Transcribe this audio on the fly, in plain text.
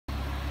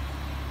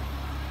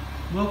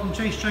Welcome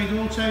Chase Trade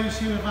Autos,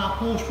 here with our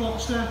Porsche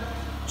BOXSTER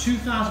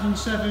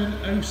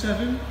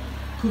 2007-07,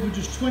 covered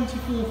just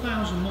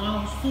 24,000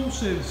 miles, full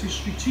service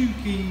history, 2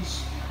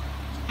 keys,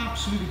 it's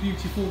absolutely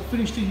beautiful,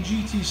 finished in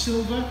GT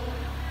silver,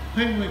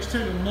 paintwork's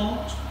totally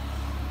marked,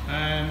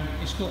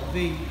 it's got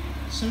the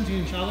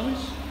 17-inch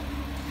alloys,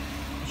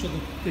 it's got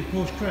the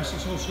Porsche crest,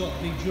 it's also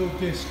got the dual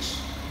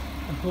discs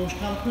and Porsche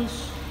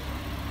calipers.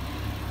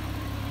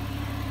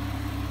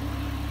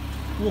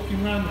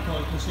 Walking around the car,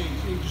 you can see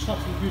it's just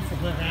absolutely beautiful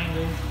from every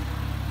angle.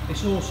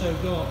 It's also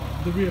got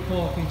the rear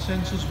parking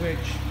sensors,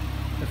 which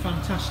are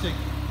fantastic,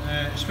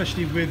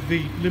 especially with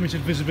the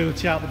limited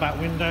visibility out the back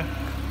window.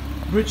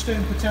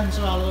 Bridgestone Potenza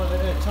alloy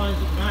tyres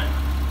at the back.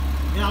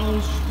 The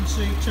alloys, as you can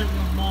see, totally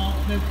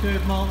unmarked, no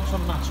curb marks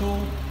on them at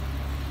all.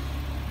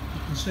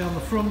 You can see on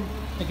the front,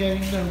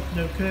 again,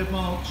 no curb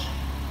marks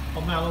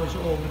on the alloys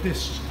at all. The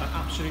discs are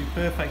absolutely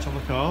perfect on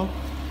the car.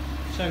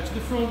 So to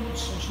the front, I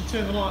should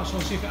turn the lights on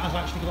and see if it has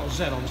actually got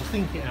Z-ons. I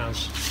think it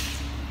has.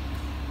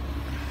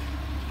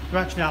 There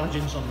are actually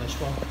halogens on this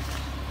one,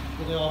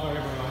 but they are very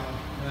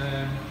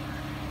bright.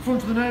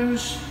 Front of the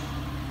nose,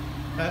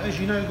 as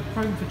you know, the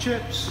chrome for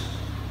chips.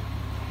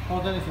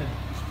 Hardly anything.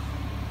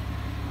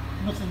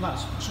 Nothing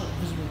that's sort of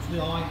visible to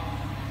the eye.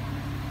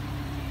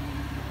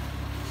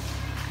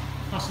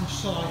 Passenger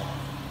side,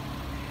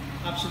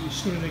 absolutely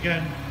stunning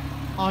again.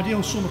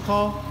 Ideal summer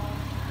car,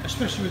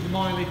 especially with the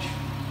mileage.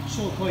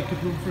 Sort of like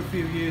could run for a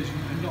few years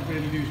and not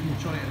really lose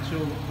much on it at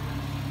all.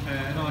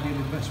 An ideal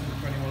investment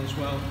for anyone as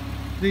well.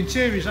 The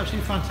interior is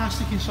absolutely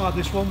fantastic inside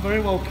this one,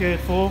 very well cared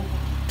for.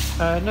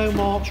 No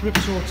marks,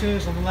 rips or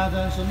tears on the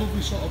leather. It's a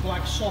lovely sort of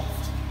black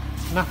soft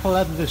Napa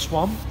leather, this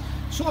one.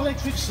 It's got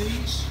electric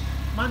seats,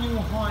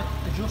 manual height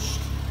adjust.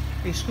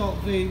 It's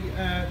got the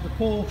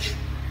Porsche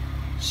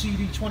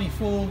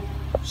CD24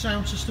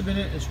 sound system in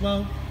it as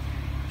well.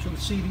 It's got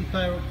the CD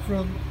player up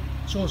front.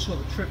 It's also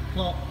got the trip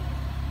clock.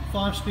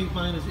 5-speed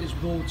manual as it is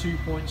with all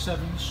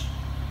 2.7s.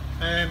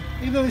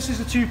 Even though this is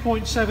a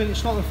 2.7,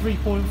 it's not the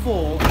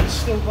 3.4, it's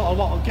still got a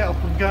lot of get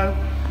up and go.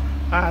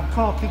 The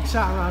car kicks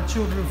out around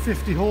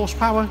 250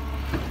 horsepower.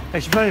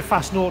 It's very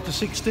fast 0 to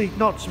 60,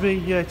 not to be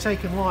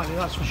taken lightly,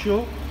 that's for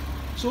sure.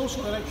 It's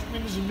also got electric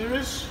windows and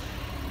mirrors.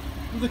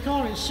 With the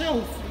car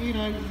itself, you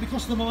know,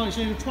 because of the mileage,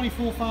 over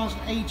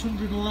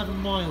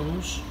 24,811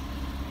 miles,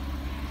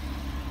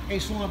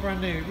 it's like brand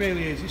new, it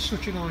really is. It's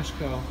such a nice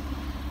car.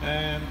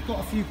 Got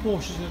a few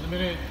Porsches in at the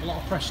minute, a lot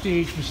of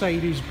Prestige,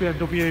 Mercedes,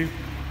 BMW,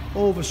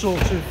 all the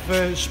sorts of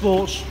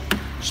sports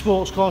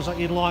cars that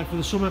you'd like for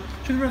the summer.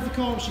 Should we rev the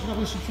car up so you can have a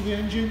listen to the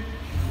engine?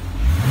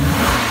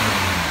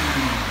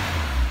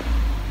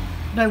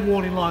 No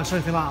warning lights or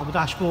anything like that on the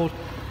dashboard.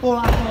 All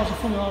our cars are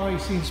fully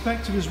RAC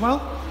inspected as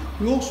well.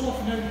 We also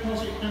offer no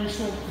deposit, no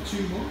installment for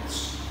 2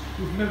 months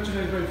with motor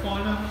no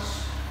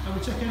finance, and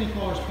we take any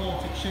car as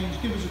part exchange.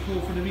 Give us a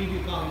call for an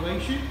immediate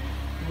valuation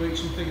and work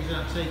some things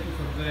out, take it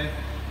from there.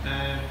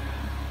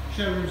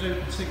 Showrooms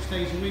open 6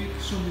 days a week,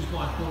 Sundays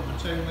by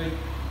appointment only.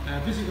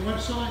 Visit the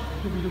website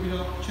at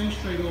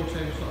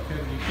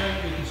www.chasetradeautos.co.uk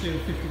where you can see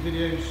over 50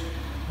 videos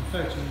and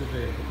photos of the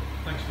vehicle.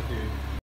 Thanks for viewing.